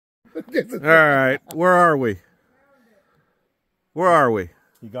All right, where are we? Where are we?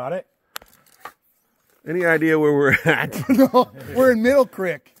 You got it? Any idea where we're at? No, we're in Middle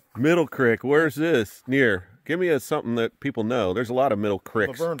Creek. Middle Creek. Where's this? Near. Give me something that people know. There's a lot of Middle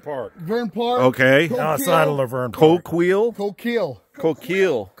Creeks. Laverne Park. Vern Park. Okay. Outside of Laverne Park. Coquille. Coquille.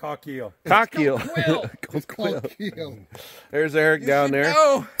 Coquille. Coquille. Coquille. Coquille. There's Eric down there.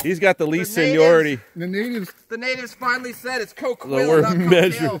 know. He's got the least seniority. The natives. The natives finally said it's So Coquille, we're not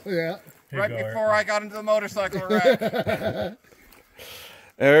measuring. Coquille. Yeah. Right before I got into the motorcycle wreck.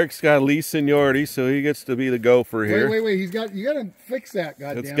 Eric's got least seniority, so he gets to be the gopher here. Wait. You got to fix that.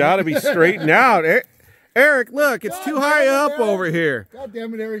 Goddamn. It's got to be straightened out. Eric, look, it's too high up over here. God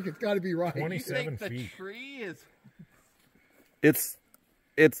damn it, Eric! It's got to be right. 27 The feet. tree is. It's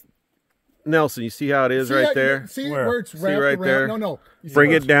Nelson. You see how it is See right that- there? See Where? where it's See wrapped right around? there? No. You see Bring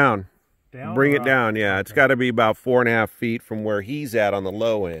where it down. Down Bring or it up? down. Yeah, it's got to be about 4.5 feet from where he's at on the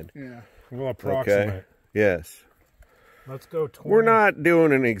low end. Yeah. We'll approximate. Okay. Yes. Let's go 20. We're not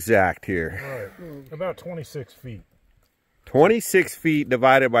doing an exact here. All right. About 26 feet. 26 feet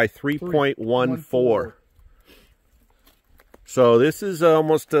divided by 3.14. So this is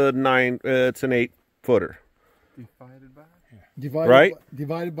almost a 9. It's an 8-footer.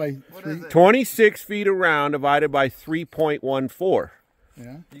 Divided by What 3. is it? 26 feet around divided by 3.14.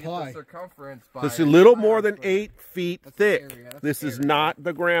 Yeah. You get Pi. the circumference by. This is a little more than 8 feet That's the thick. area, that's This the is area. not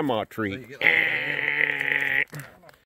the grandma So tree. you get like